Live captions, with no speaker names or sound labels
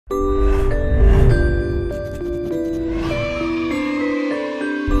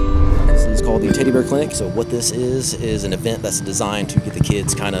Teddy Bear Clinic. So what this is an event that's designed to get the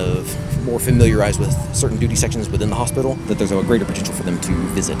kids kind of more familiarized with certain duty sections within the hospital, that there's a greater potential for them to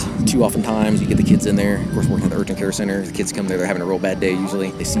visit. Too often times you get the kids in there, of course working at the urgent care center, the kids come there, they're having a real bad day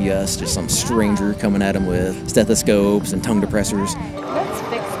usually. They see us, just some stranger coming at them with stethoscopes and tongue depressors. Let's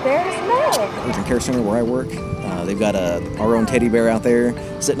fix Bear's leg. Urgent care center where I work, they've got our own teddy bear out there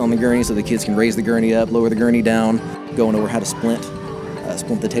sitting on the gurney so the kids can raise the gurney up, lower the gurney down, going over how to splint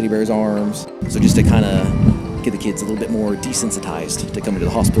the teddy bear's arms. So just to kind of get the kids a little bit more desensitized to coming to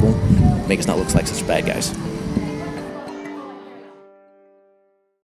the hospital, make us not look like such bad guys.